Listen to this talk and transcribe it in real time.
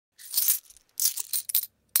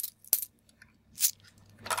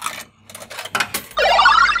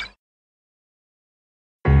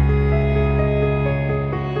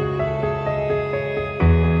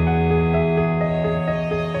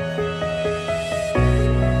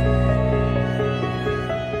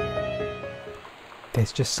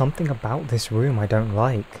There's just something about this room I don't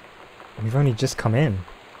like. We've only just come in.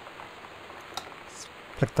 Let's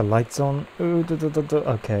flick the lights on. Ooh,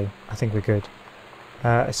 okay, I think we're good.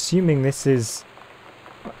 Assuming this is...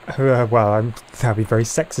 well, that'd be very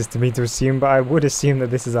sexist of me to assume, but I would assume that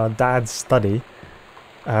this is our dad's study.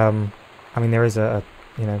 I mean, there is a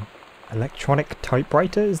you know, electronic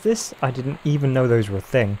typewriter, is this? I didn't even know those were a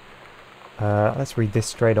thing. Let's read this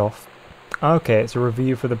straight off. Okay, it's a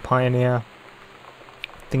review for the Pioneer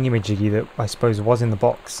thingy-majiggy that I suppose was in the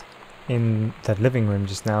box in the living room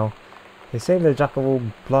just now. They say they're jack of all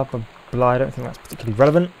blah blah blah. I don't think that's particularly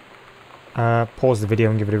relevant. Pause the video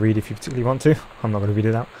and give it a read if you particularly want to. I'm not going to read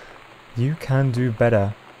it out. You can do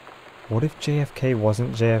better. What if JFK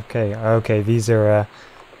wasn't JFK? Okay, these are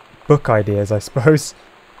book ideas, I suppose.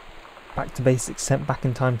 Back to basics, sent back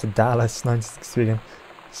in time to Dallas, 1963 again.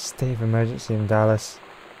 State of emergency in Dallas.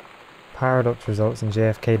 Paradox results in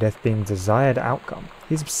JFK death being desired outcome.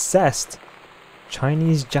 He's obsessed.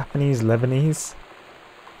 Chinese, Japanese, Lebanese.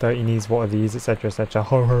 30 needs, what are these, etc, etc.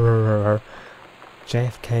 Ho, ho, ho, ho, ho.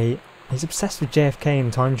 JFK. He's obsessed with JFK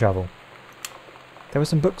and time travel. There were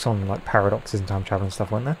some books on like paradoxes and time travel and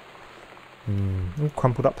stuff, weren't there? All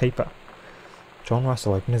crumpled up paper. John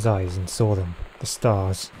Russell opened his eyes and saw them. The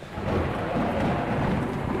stars.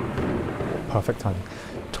 Perfect timing.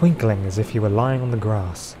 Twinkling as if he were lying on the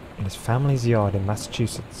grass in his family's yard in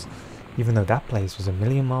Massachusetts, even though that place was a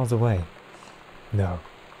million miles away. No.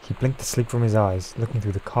 He blinked the sleep from his eyes, looking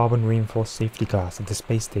through the carbon-reinforced safety glass of the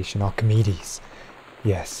space station Archimedes.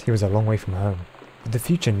 Yes, he was a long way from home, but the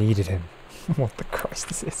future needed him. What the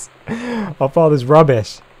Christ is this? Our father's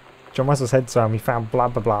rubbish. John Russell's head swam. He found blah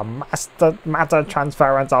blah blah matter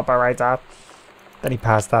transference operator. Then he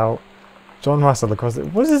passed out. John Russell across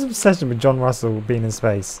it. What is this obsession with John Russell being in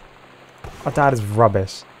space? Our dad is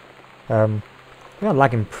rubbish. We are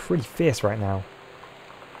lagging pretty fierce right now.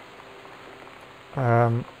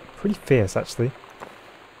 Pretty fierce actually.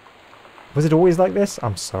 Was it always like this?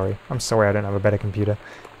 I'm sorry. I'm sorry I don't have a better computer.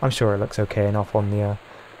 I'm sure it looks okay enough on the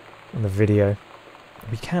video.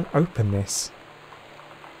 We can't open this.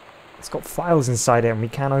 It's got files inside it and we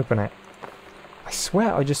can't open it. I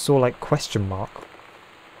swear I just saw like question mark.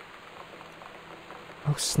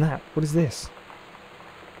 Oh snap, what is this?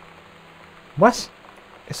 What?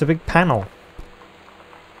 It's a big panel.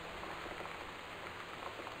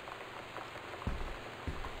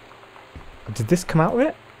 Did this come out of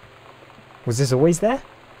it? Was this always there?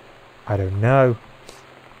 I don't know.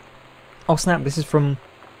 Oh snap, this is from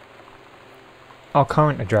our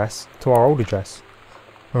current address to our old address.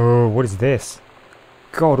 Oh, what is this?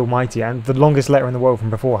 God almighty, and the longest letter in the world from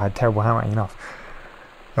before had terrible handwriting enough.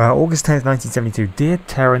 August 10th, 1972. Dear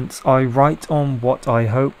Terence, I write on what I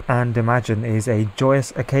hope and imagine is a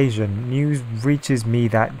joyous occasion. News reaches me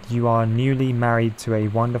that you are newly married to a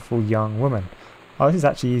wonderful young woman. Oh, this is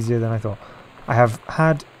actually easier than I thought. I have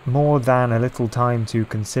had more than a little time to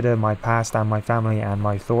consider my past and my family, and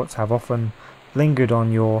my thoughts have often lingered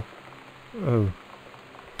on your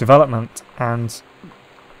development and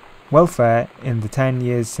welfare in the 10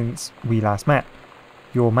 years since we last met.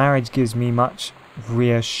 Your marriage gives me much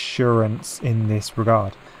reassurance in this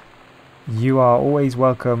regard. You are always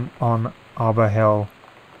welcome on Arbor Hill.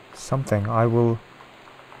 Something I will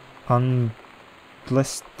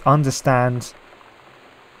understand.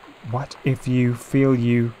 What if you feel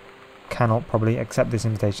you cannot probably accept this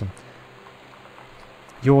invitation?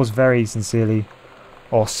 Yours very sincerely,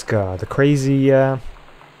 Oscar. The crazy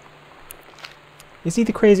is he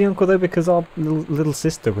the crazy uncle though? Because our little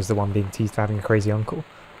sister was the one being teased for having a crazy uncle.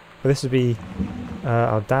 But this would be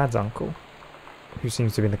our dad's uncle, who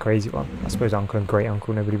seems to be the crazy one. I suppose uncle and great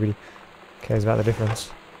uncle, nobody really cares about the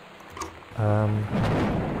difference.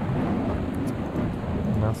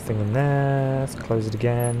 Nothing in there. Let's close it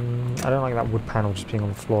again. I don't like that wood panel just being on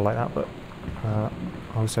the floor like that, but I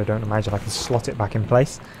also don't imagine I can slot it back in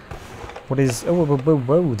place. What is... Oh,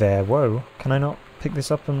 whoa there, whoa. Can I not pick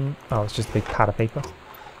this up and... Oh, it's just a big pad of paper.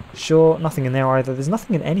 Sure, nothing in there either. There's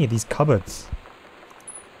nothing in any of these cupboards.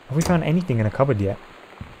 Have we found anything in a cupboard yet?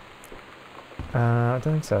 I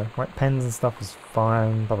don't think so. Right, pens and stuff is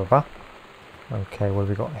fine, blah blah blah. Okay, what have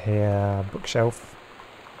we got here? Bookshelf.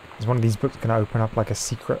 Is one of these books going to open up like a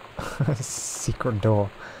secret secret door?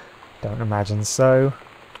 Don't imagine so.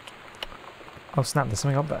 Oh snap, there's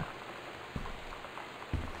something up there.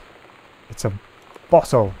 It's a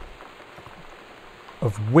bottle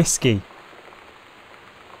of whiskey.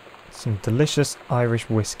 Some delicious Irish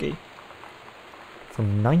whiskey.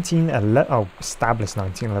 From 1911. Oh, established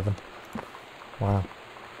 1911. Wow.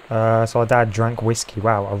 So our dad drank whiskey.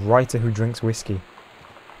 Wow, a writer who drinks whiskey.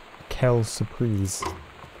 Quelle surprise.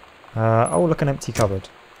 Oh, look, an empty cupboard.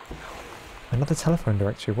 Another telephone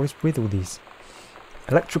directory. What is with all these?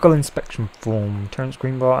 Electrical inspection form. Terence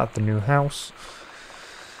Greenbar at the new house.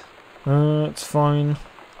 It's fine.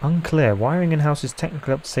 Unclear. Wiring in house is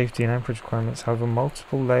technically up to safety and amperage requirements. However,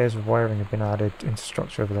 multiple layers of wiring have been added into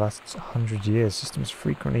structure over the last 100 years. Systems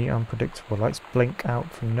frequently unpredictable. Lights blink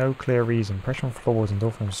out for no clear reason. Pressure on floors and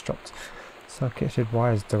door frames obstruct. Circuited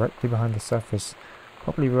wires directly behind the surface.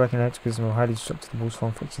 Properly working electrical system will highly disrupt the walls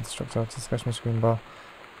form fixed to the structure after the special screen bar.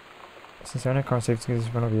 Since there are no current safety conditions,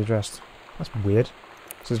 this will not be addressed. That's weird.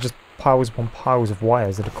 So it's just piles upon piles of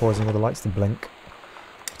wires that are causing all the lights to blink.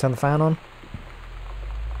 Turn the fan on.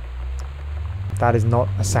 That is not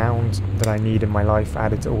a sound that I need in my life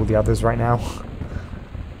added to all the others right now.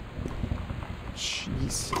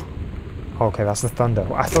 Jeez. Okay, that's the thunder.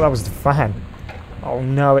 I thought that was the fan. Oh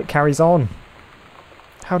no, it carries on.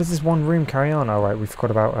 How does this one room carry on? Oh right, we forgot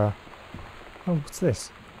about oh, what's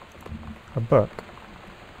this? A book.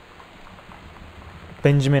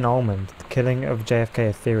 Benjamin Almond, The Killing of JFK,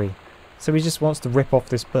 a Theory. So he just wants to rip off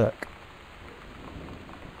this book.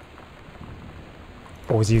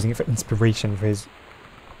 Or was using it for inspiration for his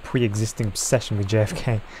pre-existing obsession with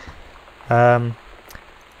JFK.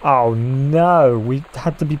 Oh no, we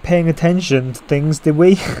had to be paying attention to things, did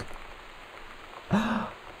we? I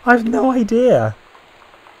have no idea.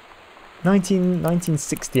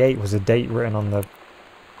 1968 was a date written on the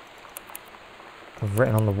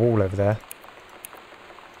wall over there.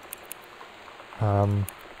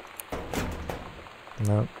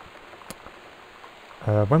 No.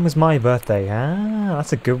 When was my birthday? Ah,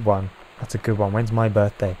 that's a good one. That's a good one. When's my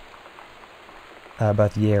birthday?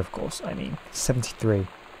 Birth year, of course. I mean, 73.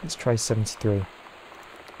 Let's try 73.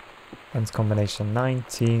 When's combination?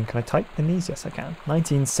 19. Can I type in these? Yes, I can.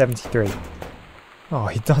 1973. Oh,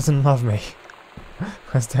 he doesn't love me.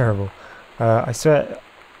 That's terrible. I swear,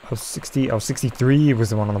 I was 60. Oh, 63 was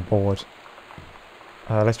the one on the board.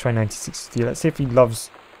 Let's try 1963. Let's see if he loves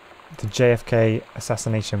the JFK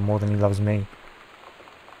assassination more than he loves me.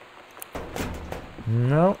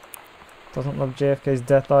 No, doesn't love JFK's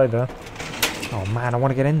death either. Oh man, I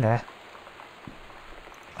want to get in there.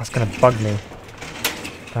 That's going to bug me.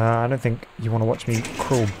 I don't think you want to watch me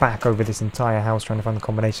crawl back over this entire house trying to find the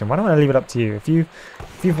combination. Why don't I leave it up to you? If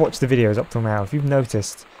you've watched the videos up till now, if you've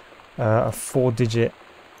noticed a 4-digit,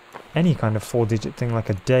 any kind of 4-digit thing like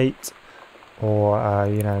a date, or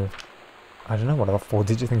you know, I don't know what other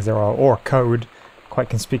 4-digit things there are, or a code quite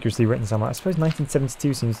conspicuously written somewhere. I suppose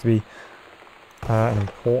 1972 seems to be an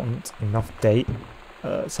important enough date.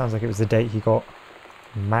 It sounds like it was the date he got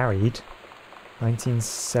married.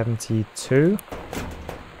 1972?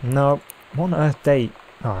 No, what on earth date?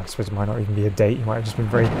 Oh, I suppose it might not even be a date. He might have just been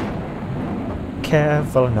very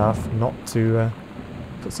careful enough not to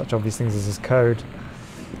put such obvious things as his code.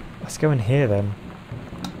 Let's go in here then.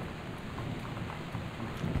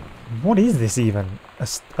 What is this even?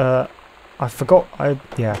 I forgot. I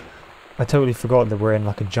totally forgot that we're in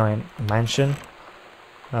like a giant mansion.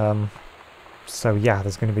 So yeah,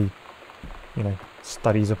 there's going to be, you know,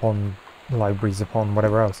 studies upon libraries upon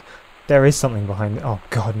whatever else. There is something behind it. Oh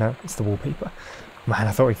god, no, it's the wallpaper. Man,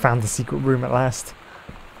 I thought we found the secret room at last.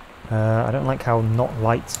 I don't like how not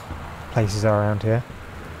light places are around here.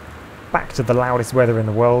 Back to the loudest weather in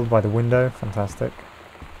the world by the window. Fantastic.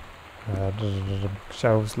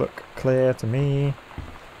 Shelves look clear to me.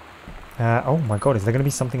 Oh my god, is there going to be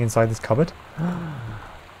something inside this cupboard?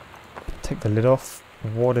 Take the lid off.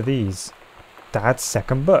 What are these? Dad's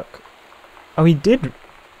second book. Oh, he did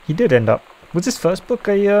end up. Was his first book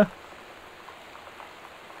a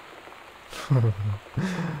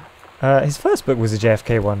his first book was a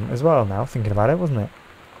JFK one as well, now thinking about it, wasn't it?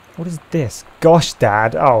 What is this? Gosh,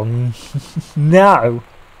 Dad. Oh no.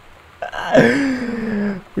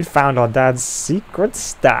 We found our dad's secret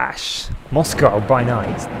stash. Moscow by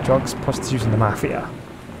night. Drugs, prostitution, the mafia.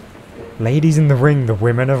 Ladies in the ring, the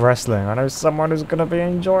women of wrestling. I know someone who's going to be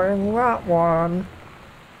enjoying that one.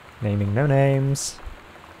 Naming no names.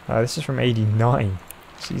 This is from 89.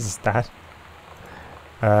 Jesus, Dad.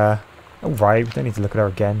 Alright, we don't need to look at her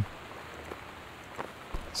again.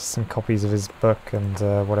 Just some copies of his book and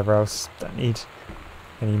whatever else. Don't need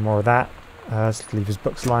any more of that. Let's leave his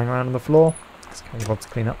books lying around on the floor. Let's carry Bob to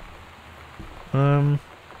clean up.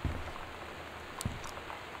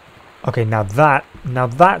 Okay, now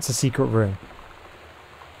that's a secret room.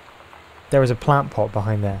 There is a plant pot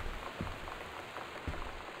behind there.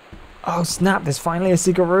 Oh snap, there's finally a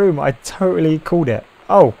secret room. I totally called it.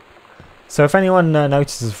 Oh, so if anyone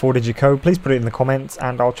notices a 4-digit code, please put it in the comments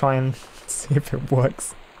and I'll try and see if it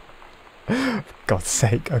works. For God's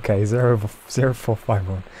sake. Okay,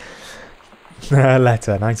 0451.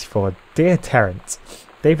 Letter 94. Dear Terence,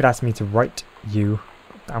 David asked me to write you.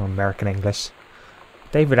 I'm American English.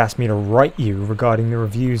 David asked me to write you regarding the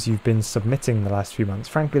reviews you've been submitting the last few months.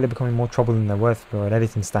 Frankly, they're becoming more trouble than they're worth from an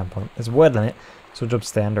editing standpoint. There's a word limit, so your job to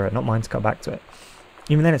stay under it, not mine to cut back to it.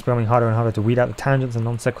 Even then, it's becoming harder and harder to weed out the tangents and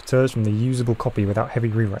non sequiturs from the usable copy without heavy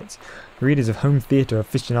rewrites. The readers of Home Theatre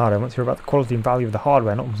Aficionado want to hear about the quality and value of the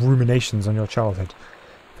hardware, not ruminations on your childhood.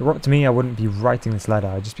 If it were up to me, I wouldn't be writing this letter,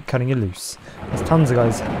 I'd just be cutting you loose. There's tons of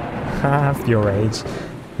guys half your age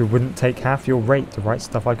who wouldn't take half your rate to write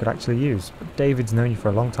stuff I could actually use. But David's known you for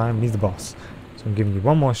a long time and he's the boss, so I'm giving you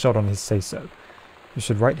one more shot on his say-so. You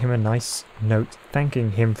should write him a nice note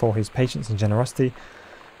thanking him for his patience and generosity.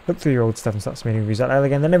 Look through your old stuff and start submitting reviews out loud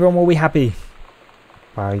again, then everyone will be happy.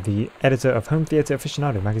 By the editor of Home Theatre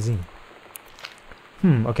Aficionado magazine.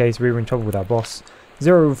 Okay, so we were in trouble with our boss.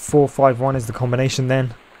 0451 is the combination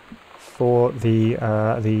then for the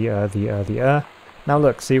Now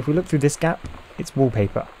look, see if we look through this gap, it's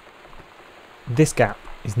wallpaper. This gap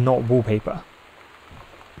is not wallpaper.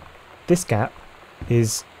 This gap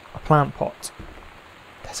is a plant pot.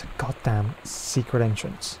 There's a goddamn secret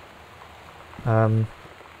entrance.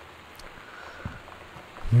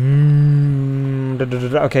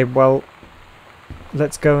 Okay, well,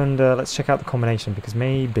 let's go and let's check out the combination, because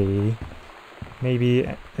maybe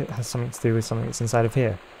it has something to do with something that's inside of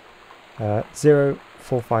here.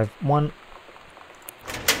 0451.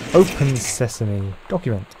 Open sesame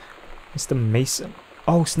document. Mr. Mason.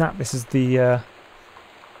 Oh snap! This is the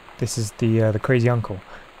crazy uncle.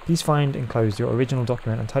 Please find enclosed your original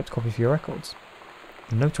document and typed copy for your records.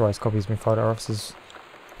 A notarized copy has been filed at our offices.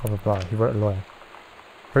 Blah blah blah. He wrote a lawyer.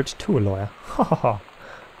 Wrote to a lawyer. Ha ha ha.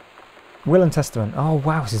 Will and testament. Oh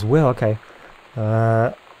wow, this is will. Okay.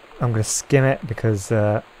 I'm gonna skim it because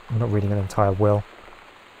I'm not reading an entire will.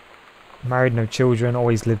 Married, no children,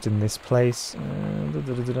 always lived in this place.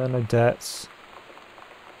 No debts.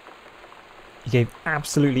 He gave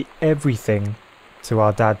absolutely everything to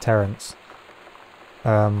our dad Terence.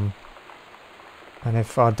 And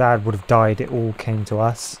if our dad would have died, it all came to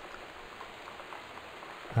us.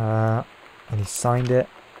 And he signed it.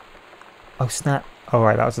 Oh snap. Oh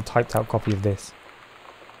right, that was a typed out copy of this.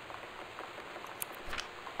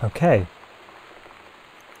 Okay.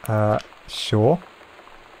 Sure.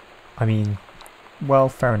 I mean, well,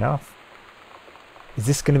 fair enough. Is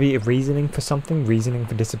this going to be a reasoning for something? Reasoning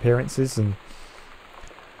for disappearances? And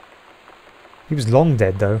he was long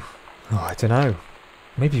dead though. Oh, I don't know.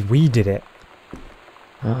 Maybe we did it.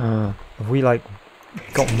 Have we like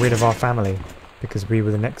gotten rid of our family because we were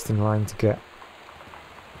the next in line to get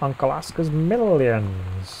Uncle Oscar's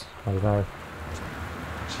millions? I don't know.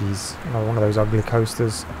 Jeez, another one of those ugly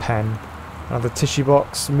coasters. A pen. Another tissue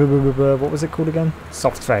box. What was it called again?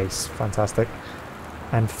 Soft Face. Fantastic.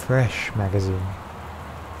 And Fresh magazine.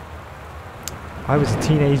 I was a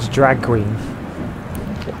teenage drag queen.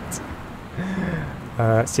 What?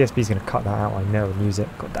 CSB's going to cut that out. I know. Music.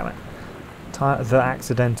 God damn it. The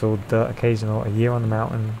accidental. The occasional. A year on the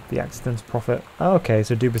mountain. The accidental prophet. Oh, okay,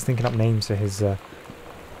 so dude was thinking up names for his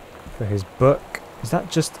book. Is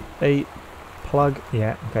that just a plug?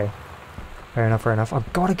 Yeah. Okay. Fair enough. Fair enough.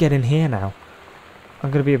 I've got to get in here now. I'm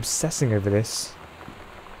going to be obsessing over this.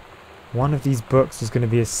 One of these books is going to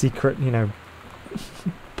be a secret, you know,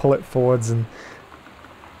 pull it forwards and...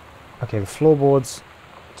 Okay, the floorboards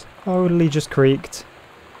totally just creaked.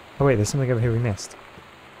 Oh wait, there's something over here we missed.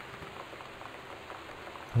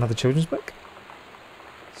 Another children's book?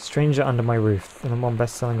 Stranger Under My Roof. The #1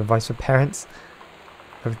 best-selling advice for parents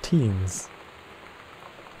of teens.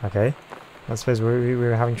 Okay. I suppose we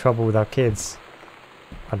were having trouble with our kids.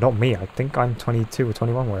 Not me, I think I'm 22 or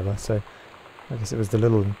 21, whatever, so I guess it was the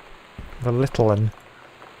little one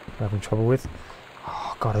we're having trouble with.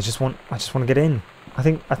 Oh god, I just want to get in. I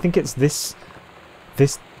think it's this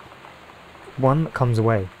one that comes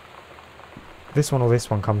away. This one or this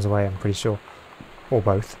one comes away, I'm pretty sure. Or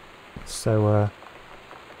both. So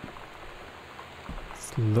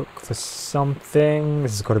let's look for something.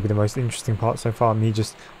 This has got to be the most interesting part so far, me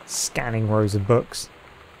just scanning rows of books.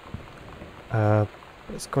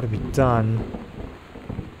 It's got to be done.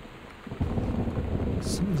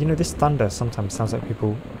 You know, this thunder sometimes sounds like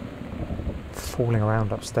people falling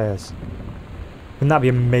around upstairs. Wouldn't that be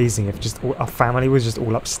amazing if just our family was just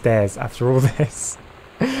all upstairs after all this?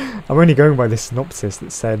 I'm only going by this synopsis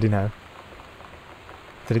that said, you know,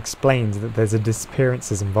 that explains that there's a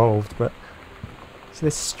disappearances involved, but so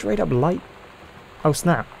there's straight up light. Oh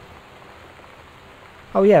snap.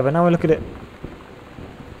 Oh yeah, but now I look at it.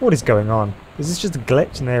 What is going on? Is this just a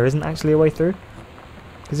glitch and there isn't actually a way through?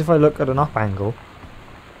 Because if I look at an up angle,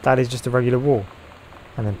 that is just a regular wall.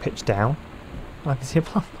 And then pitch down, I can see a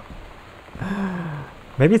plumber.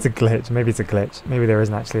 Maybe it's a glitch. Maybe it's a glitch. Maybe there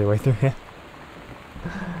isn't actually a way through here.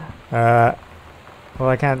 Well,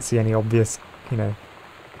 I can't see any obvious, you know,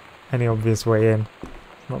 any obvious way in.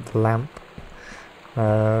 Not the lamp.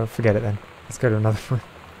 Forget it then. Let's go to another room.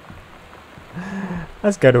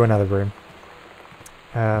 Let's go to another room.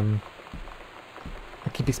 I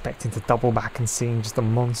keep expecting to double back and seeing just a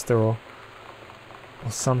monster or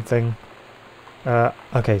something.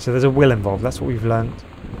 Okay, so there's a will involved. That's what we've learned.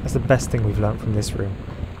 That's the best thing we've learned from this room,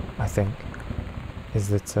 I think, is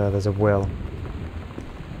that there's a will.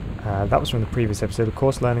 That was from the previous episode, of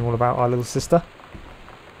course, learning all about our little sister.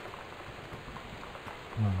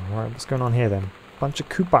 Alright, what's going on here then? Bunch of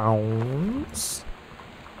coupons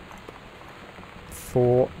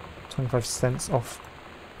for 25 cents off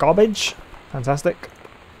garbage. Fantastic.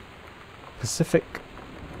 Pacific.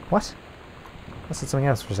 What? I said something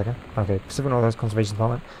else for a second. Okay, Pacific Northwest Conservation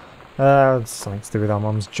Department. Something to do with our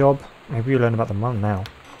mum's job. Maybe we'll learn about the mum now.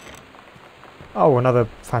 Oh, another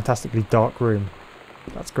fantastically dark room.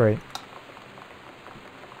 That's great.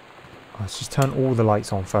 Let's just turn all the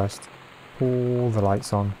lights on first. All the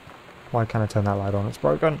lights on. Why can't I turn that light on? It's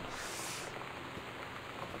broken.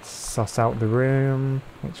 Suss out the room.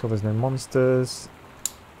 Make sure there's no monsters.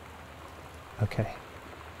 Okay.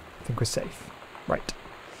 I think we're safe. Right.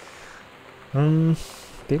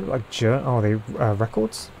 They look like oh, they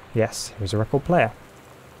records? Yes, here's a record player.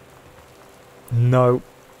 No.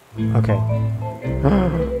 Okay.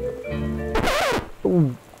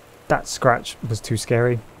 Ooh, that scratch was too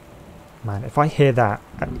scary. Man, if I hear that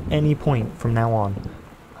at any point from now on,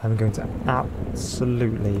 I'm going to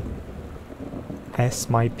absolutely S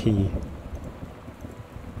my P.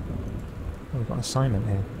 Oh, we've got an assignment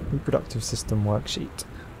here. Reproductive system worksheet.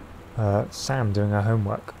 Sam doing her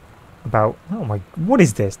homework. About, oh my, what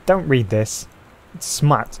is this? Don't read this. It's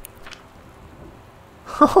smut.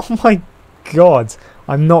 Oh my god.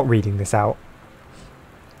 I'm not reading this out.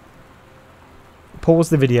 Pause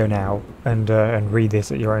the video now and read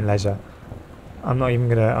this at your own leisure. I'm not even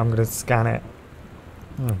gonna, I'm gonna scan it.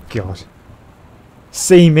 Oh god.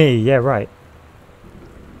 See me, yeah right.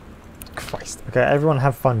 Christ. Okay, everyone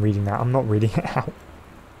have fun reading that. I'm not reading it out.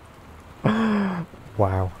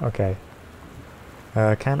 Wow, okay.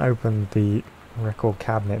 Can't open the record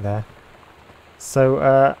cabinet there.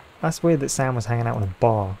 So, that's weird that Sam was hanging out in a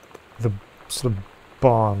bar. The sort of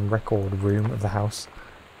barn record room of the house.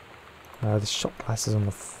 The shot glasses on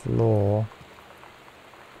the floor.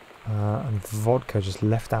 And vodka just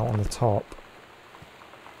left out on the top.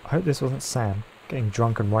 I hope this wasn't Sam getting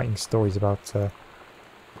drunk and writing stories about the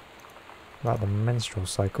menstrual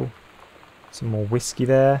cycle. Some more whiskey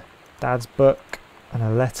there. Dad's book. And a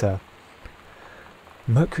letter.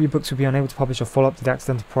 Mercury Books will be unable to publish a follow-up to the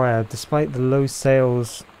accidental prior. Despite the low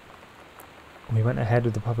sales, we went ahead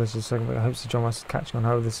with the publisher's second book. I hope John Russ is catching on.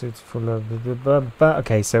 How this is for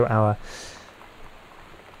okay, so our...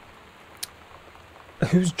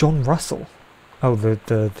 Who's John Russell? Oh,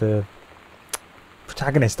 the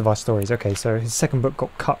protagonist of our stories. Okay, so his second book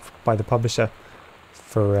got cut by the publisher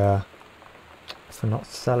for not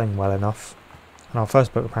selling well enough. And our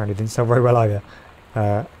first book apparently didn't sell very well either.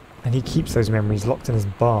 And he keeps those memories locked in his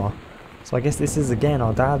bar. So I guess this is again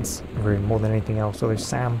our dad's room more than anything else. Although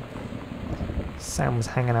Sam was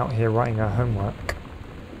hanging out here writing her homework.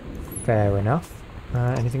 Fair enough.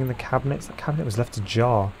 Anything in the cabinets? The cabinet was left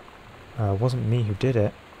ajar. Wasn't me who did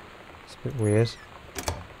it. It's a bit weird.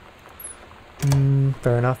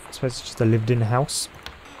 Fair enough. I suppose it's just a lived-in house.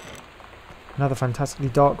 Another fantastically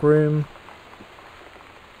dark room.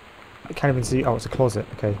 I can't even see. Oh, it's a closet.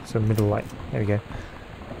 Okay, so middle light. There we go.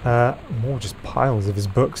 More just piles of his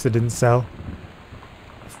books that didn't sell.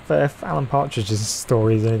 If Alan Partridge's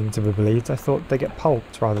stories are anything to be believed, I thought they get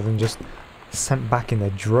pulped rather than just sent back in their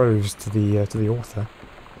droves to the author.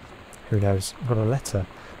 Who knows? I've got a letter.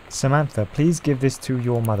 Samantha, please give this to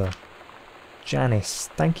your mother. Janice,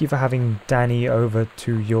 thank you for having Danny over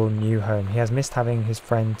to your new home. He has missed having his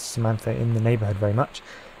friend Samantha in the neighbourhood very much.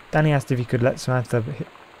 Danny asked if he could lend Samantha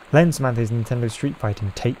his Nintendo Street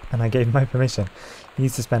Fighting tape, and I gave him my permission. He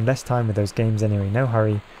needs to spend less time with those games anyway. No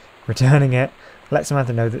hurry. Returning it. Let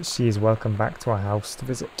Samantha know that she is welcome back to our house to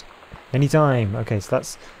visit. Anytime. Okay, so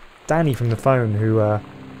that's Danny from the phone who,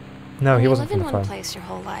 no, he wasn't from the phone. You live in one place your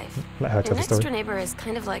whole life. Let her tell the story. Your next door neighbor is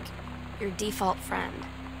kind of like your default friend.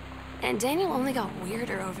 And Daniel only got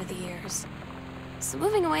weirder over the years. So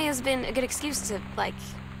moving away has been a good excuse to, like,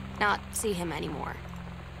 not see him anymore.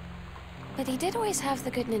 But he did always have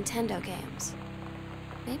the good Nintendo games.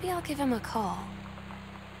 Maybe I'll give him a call.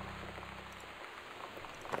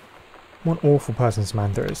 What an awful person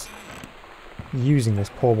Samantha is. Using this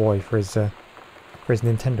poor boy for his for his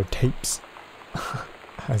Nintendo tapes,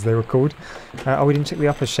 as they were called. Oh, we didn't check the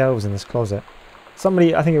upper shelves in this closet.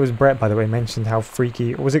 Somebody, I think it was Brett, by the way, mentioned how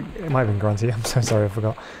freaky, or was it? It might have been Grunty. I'm so sorry, I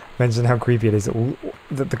forgot. Mentioned how creepy it is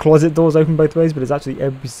that the closet doors open both ways, but it's actually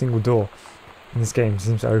every single door in this game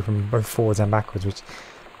seems to open both forwards and backwards,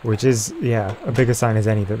 which is, yeah, a bigger sign as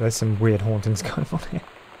any that there's some weird hauntings going on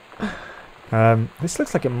here. This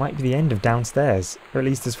looks like it might be the end of downstairs, or at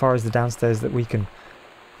least as far as the downstairs that we can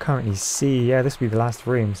currently see. Yeah, this will be the last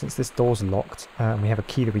room since this door's locked. We have a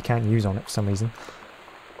key that we can't use on it for some reason.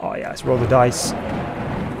 Oh yeah, let's roll the dice.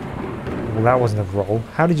 Well, that wasn't a roll.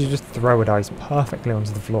 How did you just throw a dice perfectly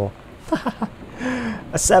onto the floor?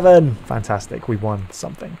 A 7! Fantastic, we won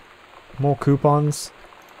something. More coupons.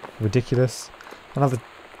 Ridiculous. Another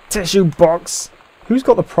tissue box. Who's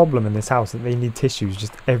got the problem in this house that they need tissues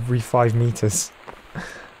just every 5 meters? I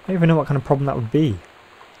don't even know what kind of problem that would be.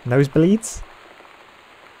 Nosebleeds?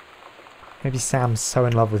 Maybe Sam's so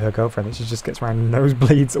in love with her girlfriend that she just gets around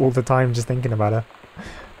nosebleeds all the time just thinking about her.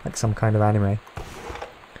 Like some kind of anime.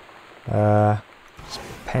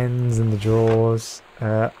 Pens in the drawers.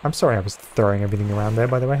 I'm sorry I was throwing everything around there,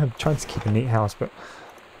 by the way. I'm trying to keep a neat house, but...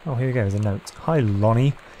 Oh, here we go, there's a note. Hi,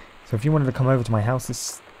 Lonnie. So if you wanted to come over to my house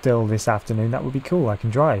still this afternoon, that would be cool. I can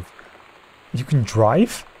drive. You can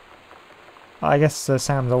drive? I guess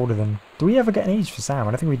Sam's older than... Do we ever get an age for Sam?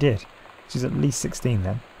 I don't think we did. She's at least 16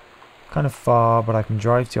 then. Kind of far, but I can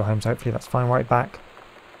drive to your home, so hopefully that's fine. Right back.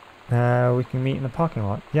 We can meet in the parking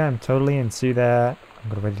lot. Yeah, I'm totally in. See you there.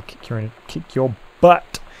 I'm ready to kick your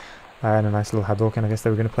butt. And a nice little Hadouken. I guess they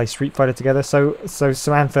were going to play Street Fighter together. So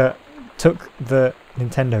Samantha took the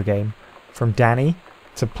Nintendo game from Danny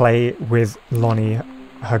to play with Lonnie,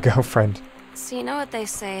 her girlfriend. So you know what they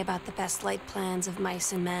say about the best laid plans of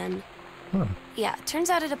mice and men? Huh. Yeah, turns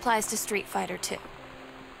out it applies to Street Fighter too.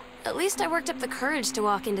 At least I worked up the courage to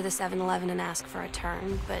walk into the 7-Eleven and ask for a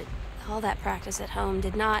turn, but all that practice at home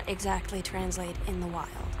did not exactly translate in the wild.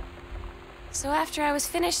 So after I was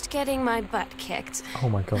finished getting my butt kicked, oh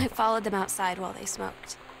my God, I followed them outside while they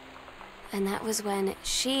smoked. And that was when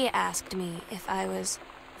she asked me if I was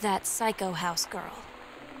that psycho house girl.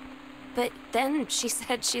 But then she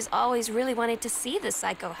said she's always really wanted to see the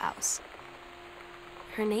psycho house.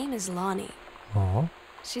 Her name is Lonnie. Aww.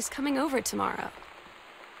 She's coming over tomorrow.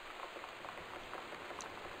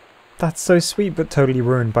 That's so sweet, but totally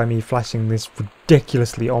ruined by me flashing this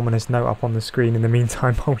ridiculously ominous note up on the screen in the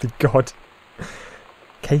meantime. Holy God.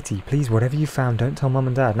 Katie, please, whatever you found, don't tell Mum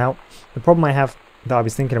and Dad. Now, the problem I have that I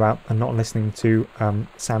was thinking about and not listening to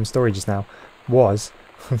Sam's story just now was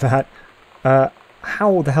that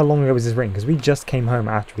how the hell long ago was this written? Because we just came home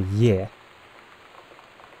after a year.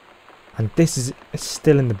 And this is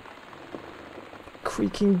still in the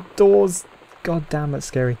creaking doors. God damn, that's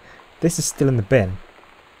scary. This is still in the bin.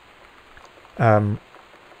 A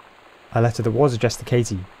letter that was addressed to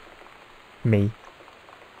Katie, me,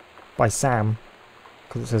 by Sam,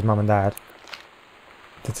 because it says Mum and Dad,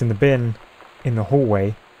 that's in the bin in the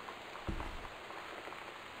hallway.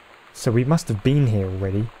 So we must have been here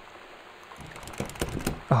already.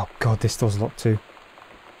 Oh God, this door's locked too.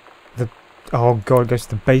 Oh God, it goes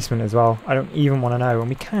to the basement as well. I don't even want to know, and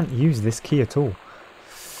we can't use this key at all.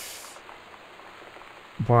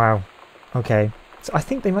 Wow. Okay. So I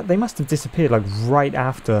think they must have disappeared like right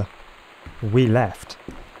after we left.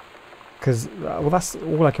 Because, well, that's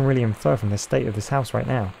all I can really infer from the state of this house right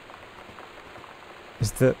now.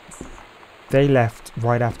 Is that they left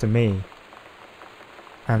right after me.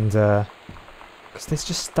 And, because there's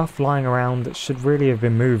just stuff lying around that should really have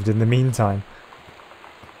been moved in the meantime.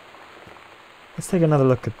 Let's take another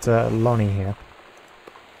look at Lonnie here.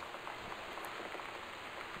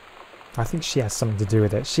 I think she has something to do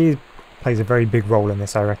with it. She plays a very big role in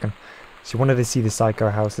this, I reckon. She wanted to see the psycho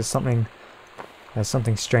house. There's something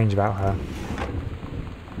strange about her.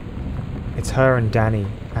 It's her and Danny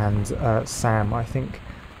and Sam, I think,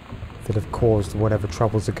 that have caused whatever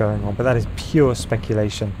troubles are going on. But that is pure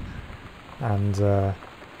speculation. And,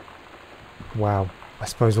 wow. I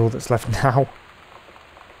suppose all that's left now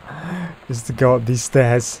is to go up these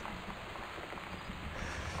stairs.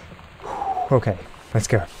 Okay, let's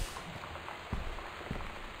go.